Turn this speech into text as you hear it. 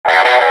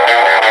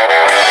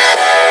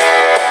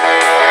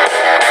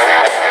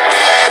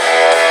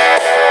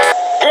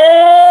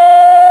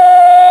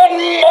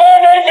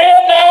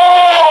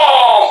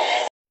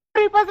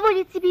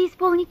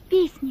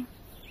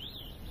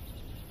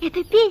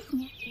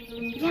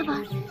Для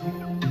вас.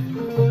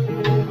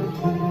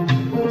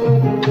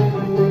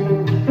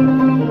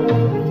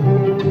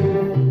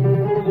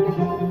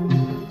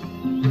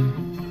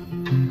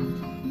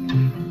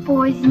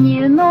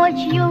 Поздней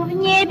ночью в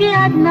небе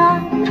одна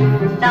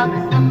так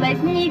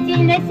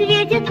соблазнительно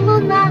светит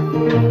луна,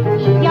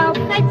 и я б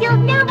хотел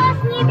для вас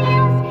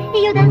небес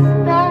ее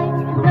достать,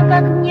 но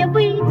как мне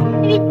быть,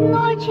 ведь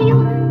ночью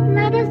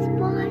надо спать.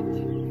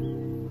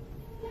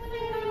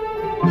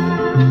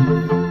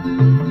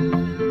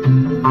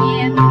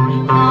 Не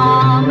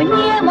нужна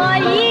мне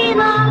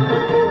малина,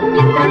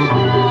 не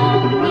страшна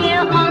мне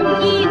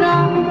ангина,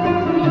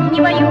 не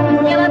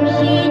боюсь я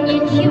вообще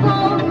ничего,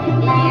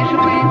 лишь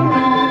бы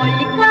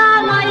только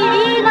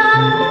малина,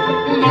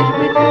 лишь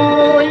бы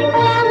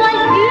только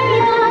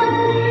малина,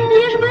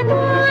 лишь бы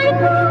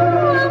только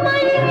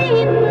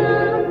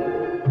малина.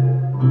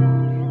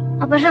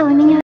 А пожалуй,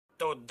 меня...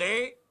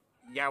 Туды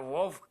я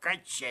в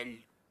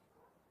качель.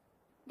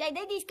 Дай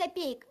 10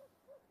 копеек.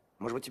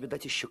 Может быть, тебе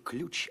дать еще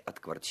ключ от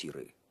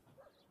квартиры,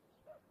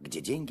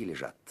 где деньги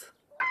лежат?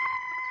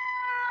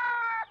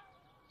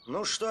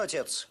 Ну что,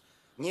 отец,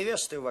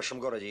 невесты в вашем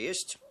городе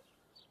есть?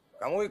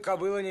 Кому и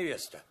кобыла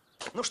невеста?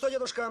 Ну что,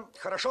 дедушка,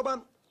 хорошо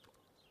бы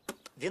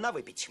вина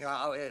выпить.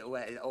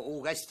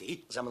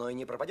 Угости. За мной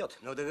не пропадет.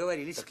 Ну,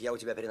 договорились. Так я у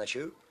тебя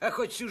переночую. А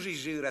хоть всю жизнь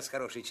живи, раз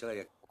хороший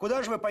человек.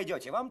 Куда же вы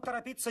пойдете? Вам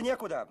торопиться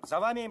некуда. За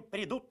вами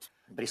придут.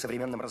 При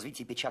современном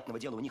развитии печатного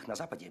дела у них на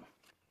Западе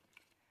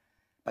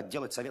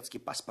подделать советский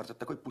паспорт – это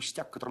такой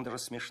пустяк, о котором даже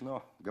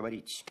смешно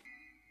говорить.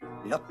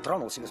 Лед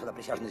тронулся, господа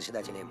присяжные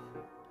заседатели.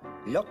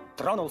 Лед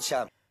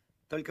тронулся.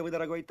 Только вы,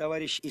 дорогой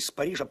товарищ, из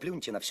Парижа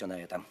плюньте на все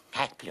на это.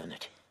 Как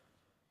плюнуть?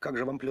 Как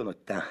же вам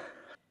плюнуть-то?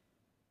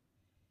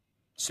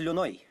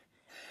 Слюной.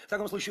 В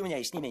таком случае у меня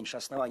есть не меньше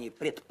оснований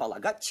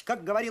предполагать,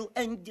 как говорил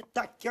Энди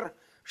Таккер,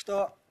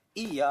 что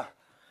и я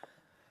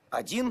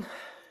один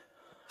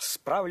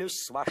справлюсь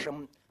с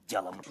вашим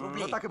делом.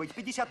 Ну, так и быть,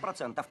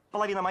 50%.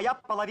 Половина моя,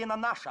 половина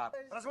наша.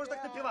 Разве можно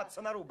так напиваться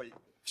на рубль?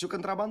 Всю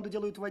контрабанду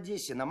делают в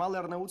Одессе, на Малой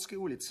Арнаутской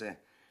улице.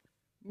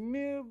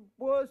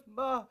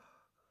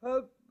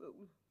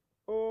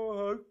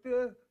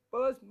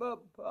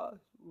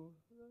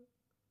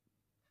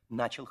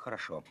 Начал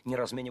хорошо. Не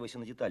разменивайся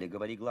на детали,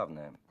 говори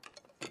главное.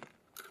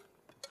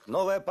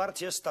 Новая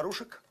партия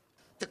старушек?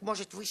 Так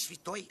может, вы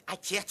святой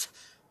отец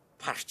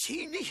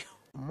партийный?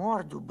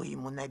 Морду бы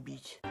ему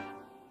набить.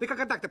 Ты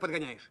как так-то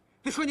подгоняешь?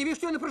 Ты что, не видишь,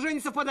 что напряжение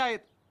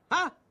совпадает?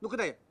 А? Ну-ка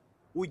дай.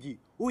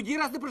 Уйди. Уйди,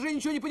 раз напряжение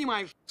ничего не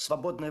понимаешь.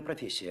 Свободная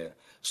профессия.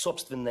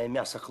 Собственное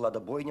мясо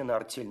хладобойня на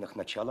артельных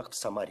началах в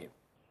Самаре.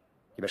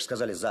 Тебе же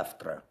сказали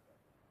завтра.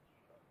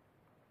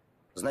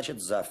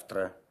 Значит,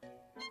 завтра.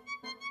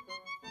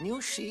 Не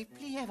ушиб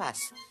ли я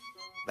вас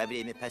во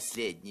время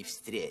последней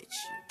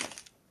встречи?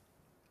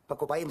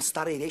 Покупаем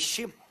старые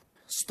вещи,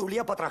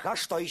 стулья, потроха,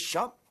 что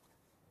еще?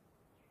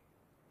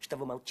 Что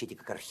вы молчите,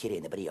 как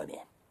архиерей на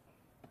приеме?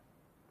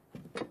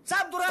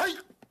 Сам дурак!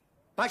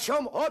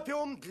 Почем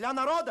опиум для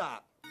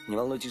народа? Не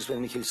волнуйтесь,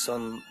 господин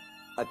Михельсон,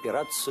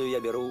 операцию я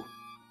беру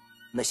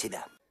на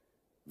себя.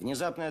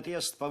 Внезапный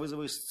отъезд по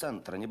вызову из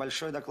центра,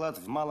 небольшой доклад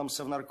в малом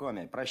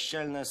совнаркоме,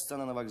 прощальная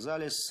сцена на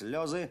вокзале,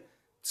 слезы,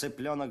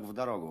 цыпленок в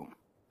дорогу.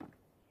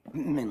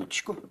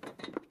 Минуточку.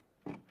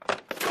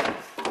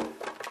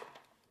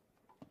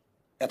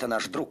 Это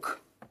наш друг.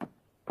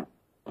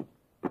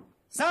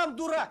 Сам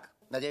дурак!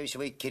 Надеюсь,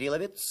 вы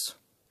кирилловец?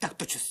 Так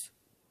точно.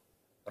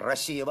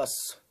 Россия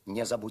вас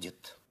не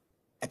забудет.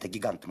 Это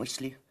гигант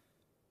мысли,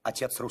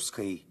 отец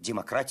русской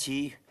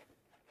демократии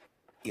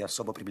и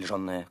особо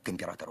приближенная к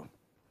императору.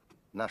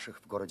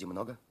 Наших в городе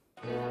много.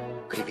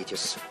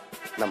 Крепитесь.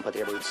 Нам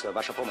потребуется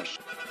ваша помощь.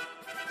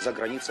 За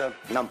граница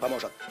нам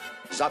поможет.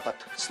 Запад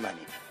с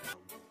нами.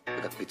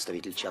 Вы, как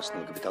представитель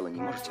частного капитала, не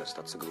можете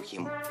остаться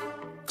глухим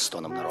к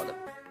стонам народа.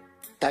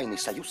 Тайный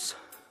союз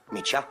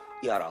меча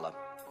и орала.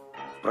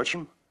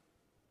 Впрочем,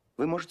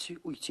 вы можете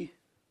уйти.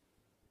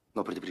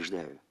 Но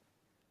предупреждаю,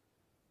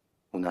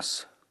 у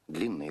нас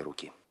длинные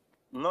руки.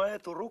 Но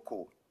эту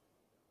руку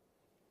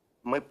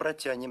мы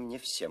протянем не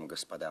всем,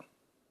 господа,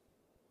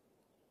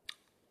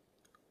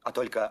 а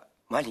только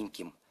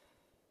маленьким,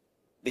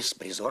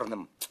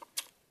 беспризорным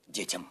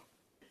детям.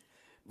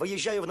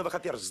 Выезжаю в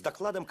Новохоперск с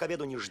докладом, к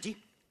обеду не жди.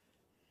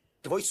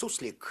 Твой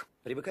суслик.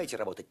 Привыкайте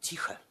работать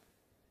тихо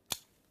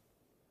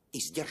и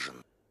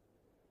сдержанно.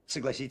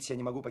 Согласитесь, я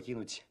не могу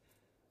покинуть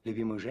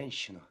любимую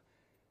женщину,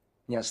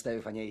 не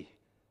оставив о ней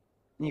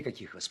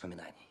никаких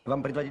воспоминаний.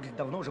 Вам, предводитель,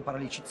 давно уже пора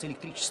лечиться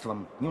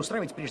электричеством. Не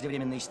устраивать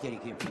преждевременные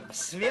истерики.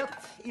 Свет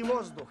и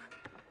воздух.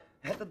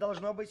 Это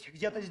должно быть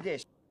где-то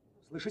здесь.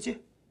 Слышите?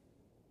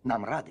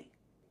 Нам рады.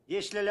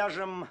 Если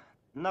ляжем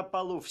на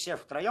полу все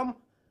втроем,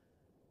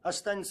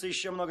 останется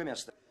еще много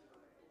места.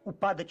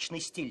 Упадочный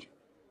стиль.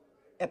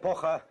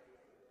 Эпоха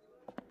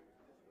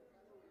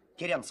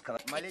Керенского.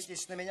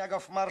 Молитесь на меня,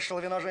 гофмаршал,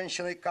 вино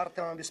женщины,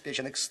 карты вам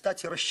обеспечены.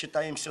 Кстати,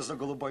 рассчитаемся за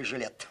голубой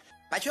жилет.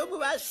 Почем у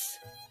вас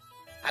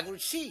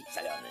огурцы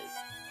соленые?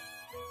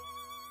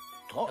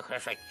 То? Ну,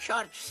 хорошо,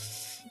 черт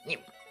с ним.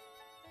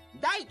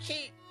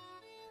 Дайте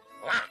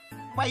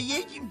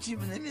Поедемте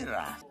в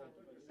номера.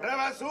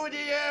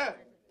 Правосудие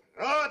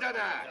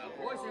продано!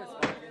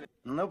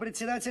 Ну,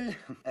 председатель,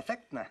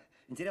 эффектно.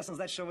 Интересно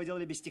знать, что вы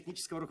делали без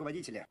технического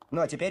руководителя.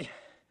 Ну, а теперь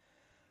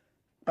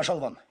пошел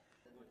вон.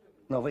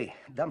 Но вы,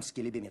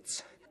 дамский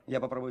любимец, я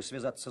попробую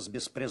связаться с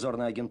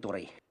беспризорной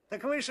агентурой.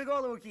 Так выше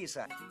голову,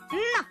 киса.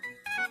 Но!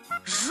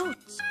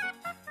 Жуть!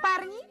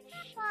 Парни,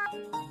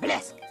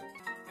 Блеск!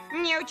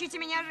 не учите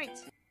меня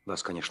жить.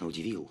 Вас, конечно,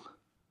 удивил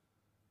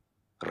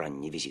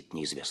ранний визит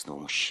неизвестного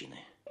мужчины.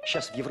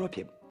 Сейчас в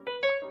Европе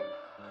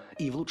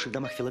и в лучших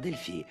домах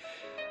Филадельфии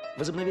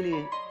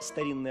возобновили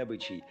старинный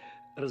обычай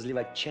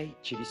разливать чай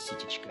через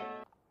ситечко.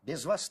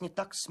 Без вас не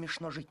так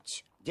смешно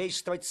жить.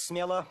 Действовать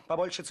смело,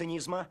 побольше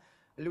цинизма.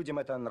 Людям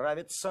это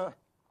нравится,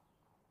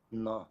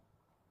 но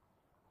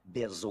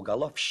без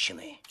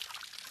уголовщины.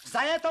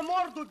 За это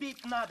морду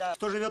бить надо!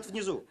 Кто живет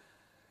внизу?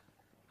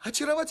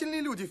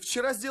 Очаровательные люди.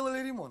 Вчера сделали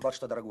ремонт. Вот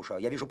что, дорогуша,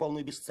 я вижу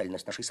полную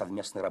бесцельность нашей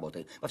совместной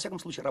работы. Во всяком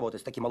случае, работать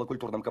с таким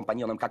малокультурным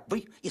компаньоном, как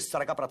вы, из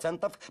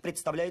 40%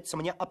 представляется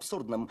мне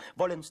абсурдным.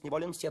 Воленс, не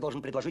воленс, я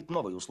должен предложить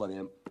новые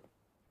условия.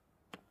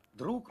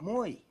 Друг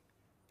мой,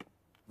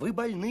 вы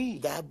больны.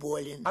 Да,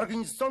 болен.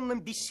 Организационным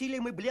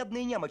бессилием и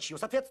бледной немочью.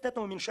 Соответственно, это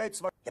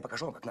уменьшается ваш... Я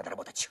покажу вам, как надо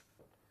работать.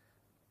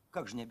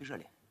 Как же не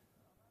обижали?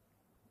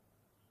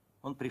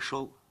 Он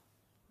пришел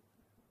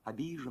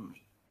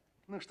обиженный.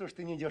 Ну что ж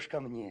ты не идешь ко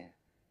мне,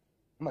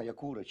 моя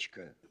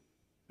курочка?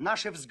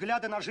 Наши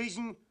взгляды на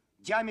жизнь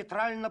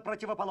диаметрально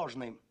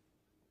противоположны.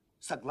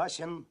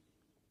 Согласен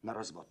на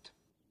развод.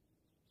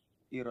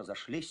 И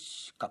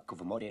разошлись, как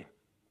в море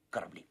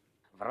корабли.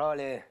 В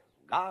роли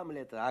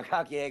Гамлета, а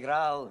как я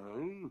играл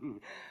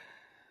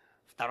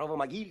второго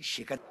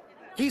могильщика.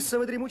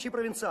 Киссовый дремучий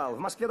провинциал. В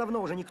Москве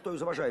давно уже никто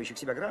из уважающих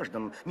себя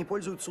граждан не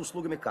пользуется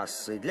услугами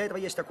кассы. Для этого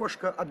есть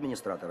окошко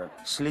администратора.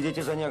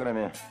 Следите за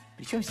неграми.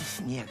 Причем здесь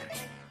негры?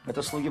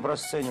 Это слуги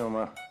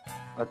просцениума.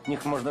 От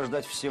них можно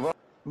ждать всего.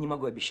 Не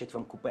могу обещать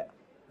вам купе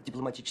в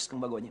дипломатическом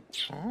вагоне.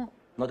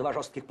 Но 2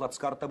 жестких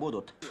плацкарта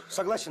будут.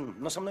 Согласен,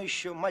 но со мной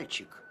еще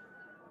мальчик.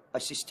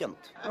 Ассистент.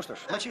 Ну что ж,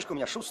 мальчишка у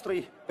меня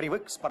шустрый,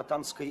 привык к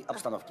спартанской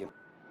обстановке.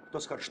 Кто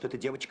скажет, что эта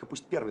девочка,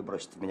 пусть первый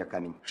бросит в меня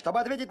камень. Чтобы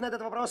ответить на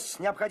этот вопрос,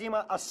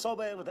 необходимо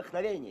особое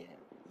вдохновение.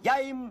 Я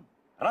им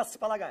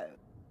располагаю.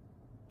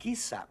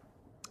 Киса,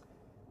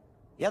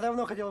 я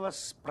давно хотел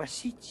вас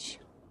спросить,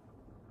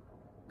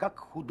 как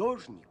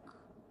художника,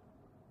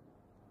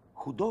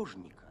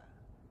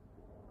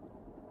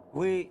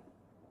 вы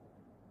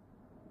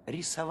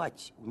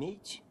рисовать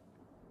умеете?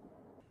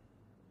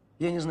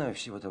 Я не знаю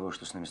всего того,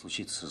 что с нами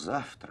случится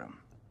завтра,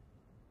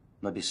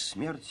 но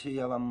бессмертие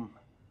я вам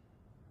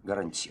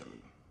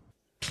гарантирую.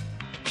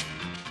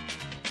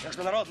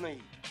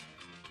 Международный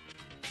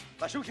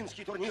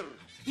Васюкинский турнир.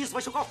 Из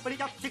Васюков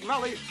полетят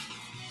сигналы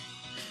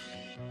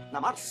на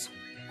Марс,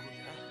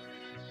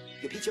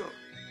 Юпитер,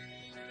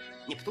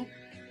 Нептун.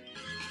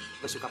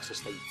 В Васюках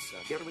состоится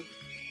первый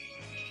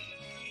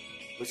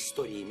в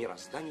истории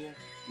мироздания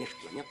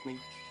межпланетный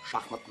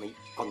шахматный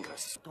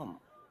конгресс. Том,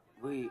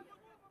 вы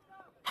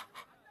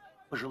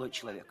пожилой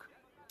человек.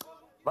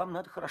 Вам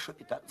надо хорошо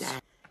питаться.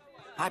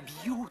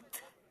 Побьют.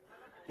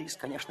 Риск,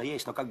 конечно,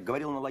 есть, но, как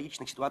говорил на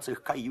логичных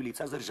ситуациях Кай Юлий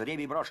Цезарь,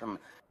 жребий брошен.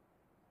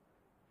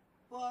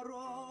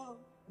 Пора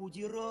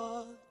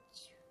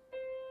удирать.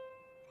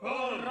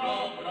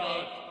 Пора,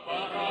 брат,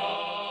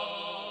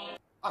 пора.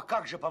 А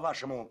как же,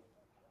 по-вашему,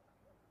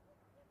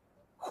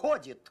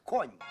 ходит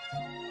конь?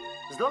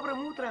 С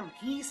добрым утром,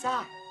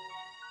 киса.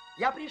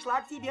 Я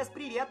пришла к тебе с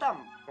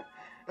приветом.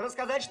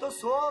 Рассказать, что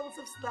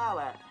солнце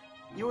встало.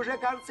 И уже,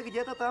 кажется,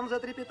 где-то там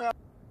затрепетало.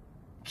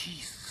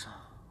 Киса,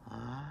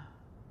 а?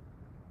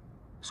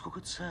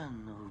 Сколько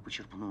ценного вы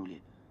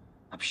почерпнули,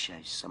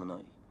 общаясь со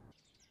мной.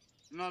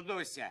 Ну,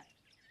 Дуся,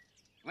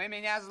 вы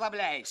меня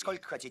озлобляете.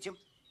 Сколько хотите?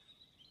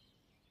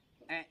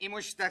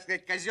 Имущество, так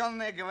сказать,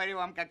 казенное, говорю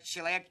вам, как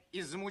человек,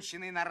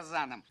 измученный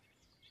нарзаном.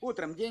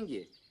 Утром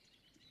деньги,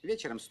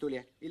 вечером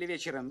стулья. Или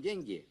вечером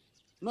деньги,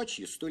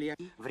 ночью стулья.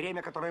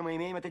 Время, которое мы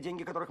имеем, это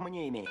деньги, которых мы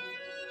не имеем.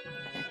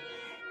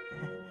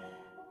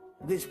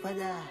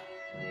 Господа,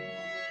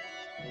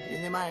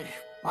 принимаешь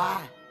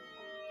па,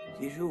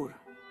 дежур.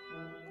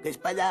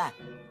 Господа,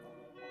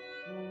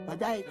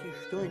 подайте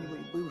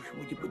что-нибудь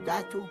бывшему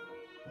депутату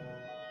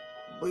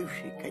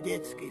бывшей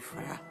кадетской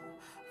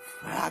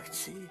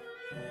фракции,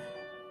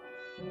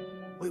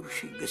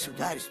 бывшей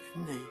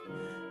Государственной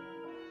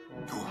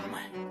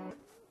Думы.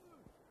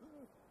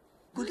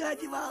 Куда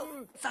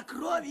девал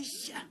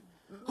сокровища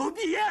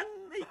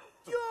убиенный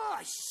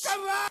теща?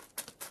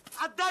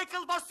 Отдай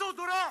колбасу,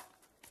 дурак!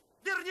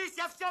 Вернись,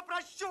 я все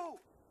прощу!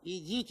 И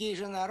дикий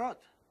же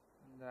народ.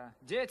 Да.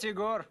 Дети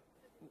гор.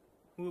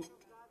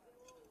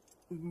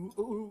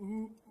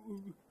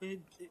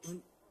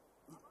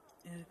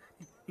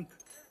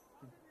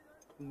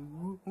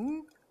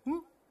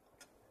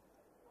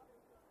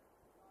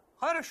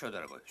 Хорошо,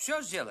 дорогой,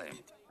 все сделаем.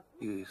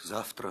 И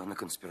завтра на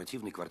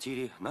конспиративной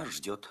квартире нас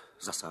ждет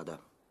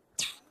засада.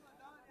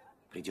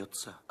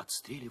 Придется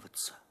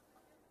отстреливаться.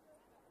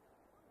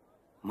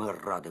 Мы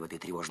рады в этой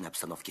тревожной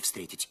обстановке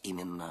встретить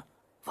именно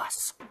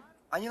вас.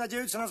 Они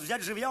надеются нас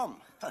взять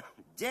живьем.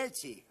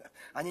 Дети.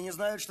 Они не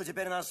знают, что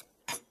теперь нас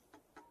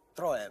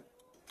трое.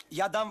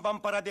 Я дам вам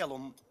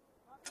парабеллум.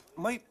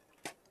 Мы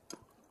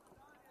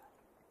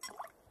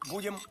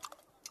будем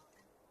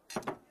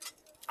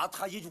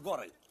отходить в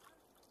горы.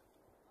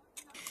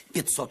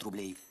 500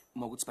 рублей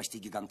могут спасти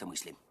гиганта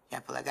мысли.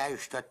 Я полагаю,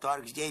 что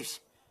торг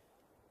здесь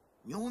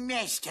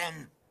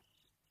неуместен.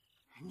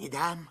 Не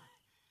дам.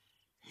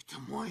 Это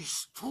мой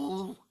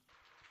стул.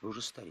 Вы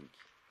уже старенький.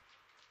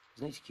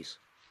 Знаете, кис,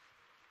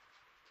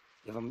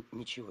 я вам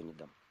ничего не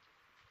дам.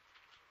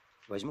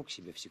 Возьму к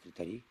себе в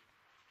секретари.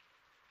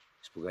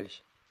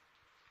 Испугались?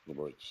 Не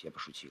бойтесь, я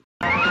пошутил.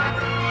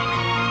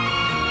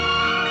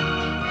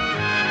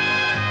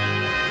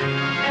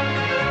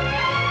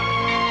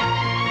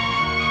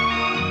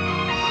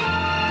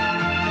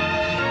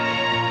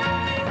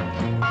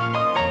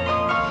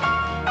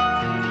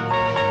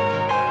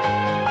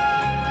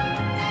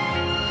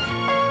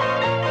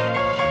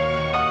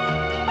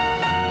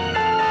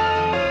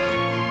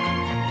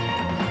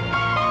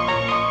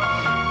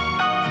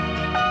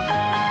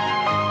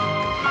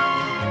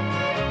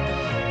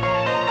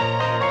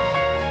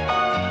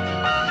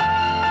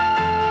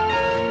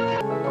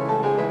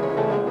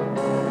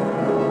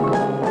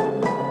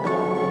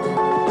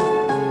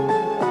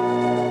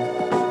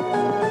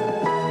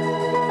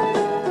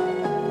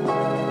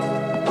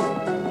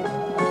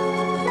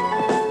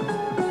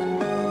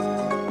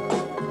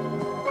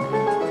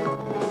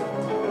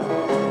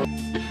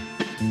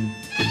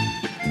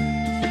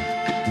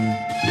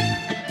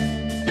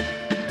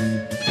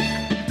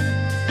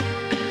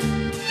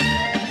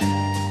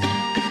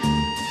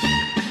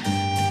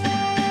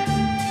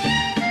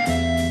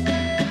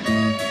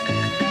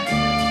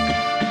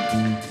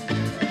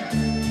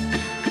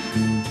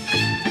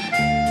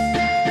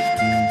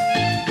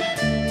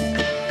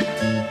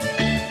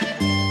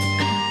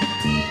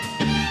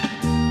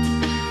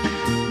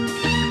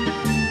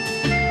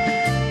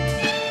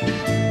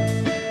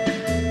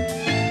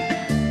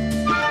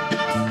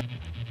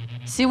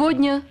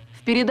 Сегодня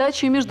в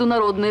передаче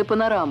 «Международная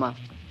панорама».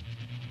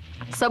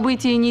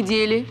 События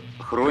недели.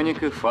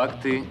 Хроника,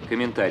 факты,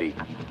 комментарий.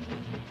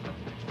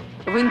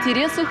 В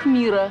интересах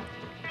мира.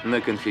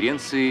 На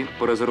конференции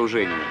по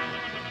разоружению.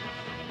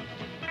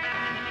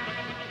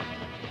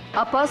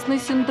 Опасный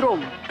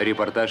синдром.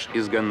 Репортаж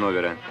из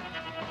Ганновера.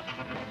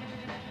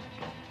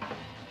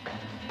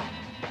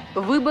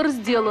 Выбор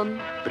сделан.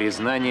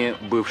 Признание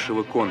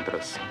бывшего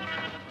Контрас.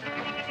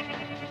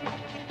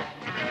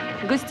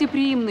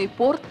 Гостеприимный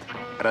порт.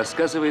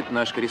 Рассказывает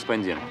наш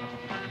корреспондент.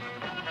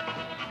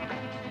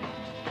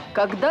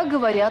 Когда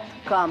говорят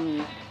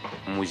камни.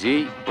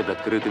 Музей под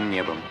открытым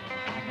небом.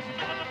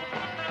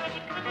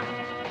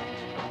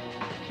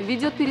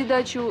 Ведет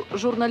передачу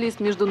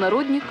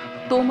журналист-международник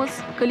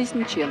Томас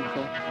Колесниченко.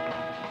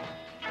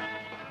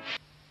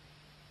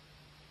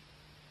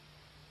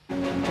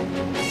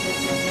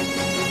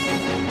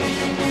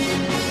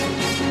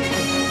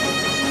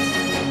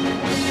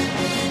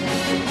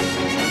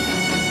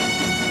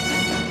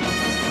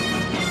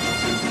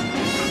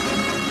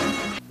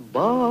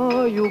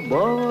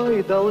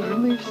 Баю-бай,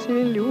 должны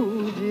все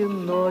люди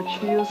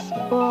ночью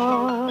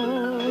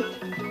спать.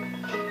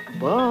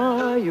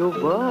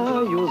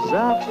 Баю-баю,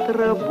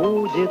 завтра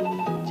будет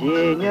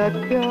день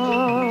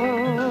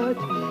опять.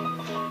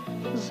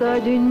 За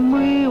день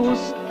мы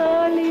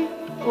устали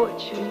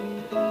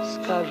очень,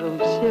 скажем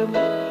всем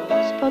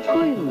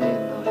спокойной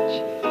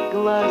ночи.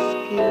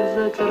 Глазки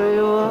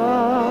закрывай,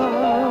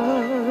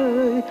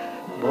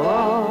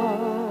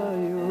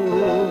 баю,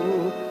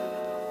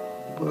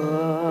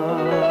 бай.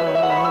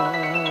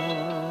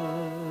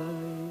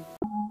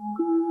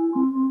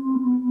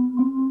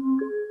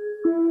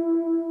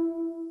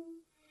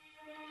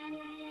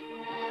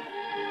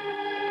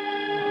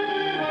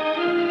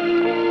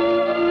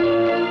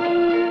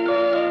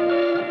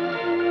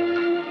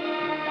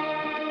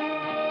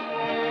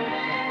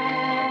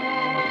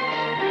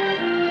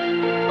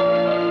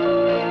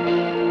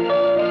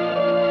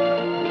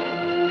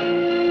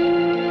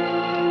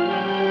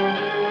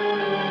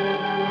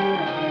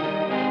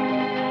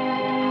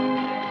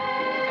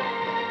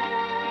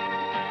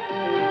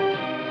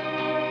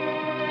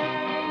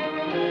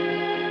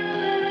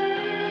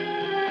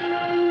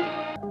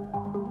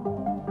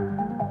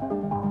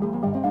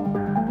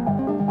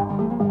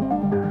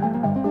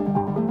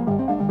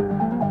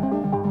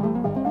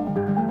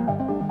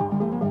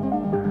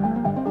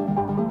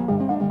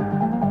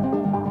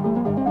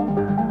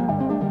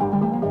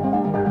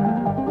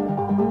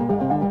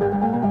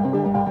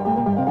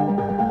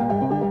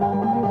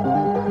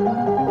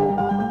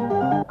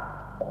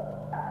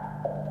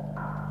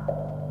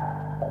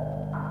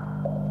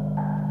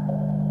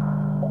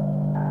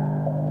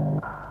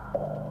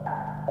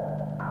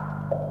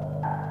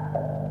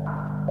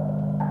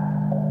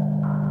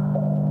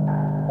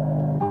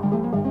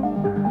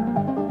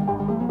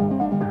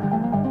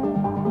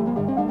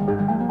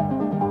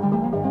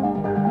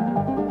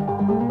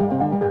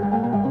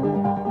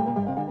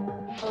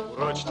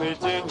 Урочный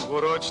день,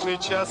 урочный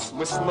час,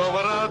 мы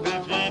снова рады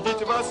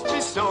видеть вас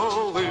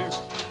веселых.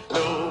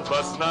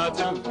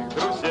 любознательных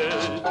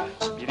друзей.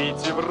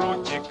 Берите в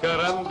руки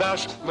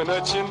карандаш, мы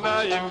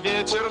начинаем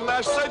вечер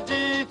наш.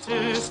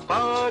 Садитесь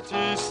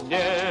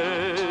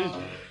потесней.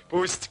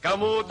 Пусть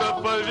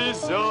кому-то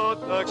повезет,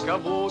 а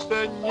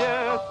кому-то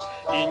нет.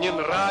 И не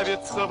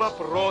нравится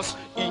вопрос,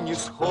 и не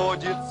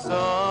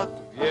сходится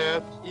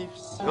ответ. И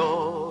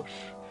все ж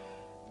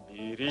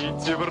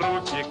берите в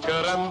руки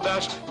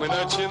карандаш, мы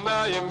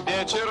начинаем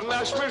вечер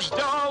наш. Мы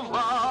ждем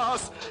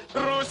вас,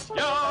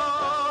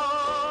 друзья.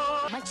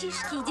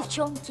 Мальчишки и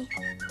девчонки,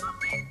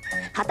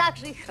 а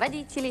также их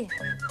родители.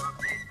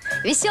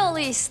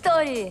 Веселые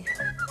истории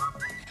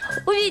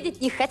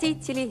увидеть не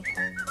хотите ли?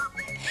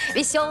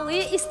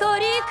 Веселые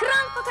истории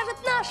экран покажет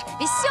наш.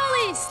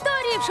 Веселые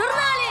истории в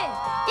журнале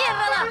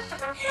 «Ералаш».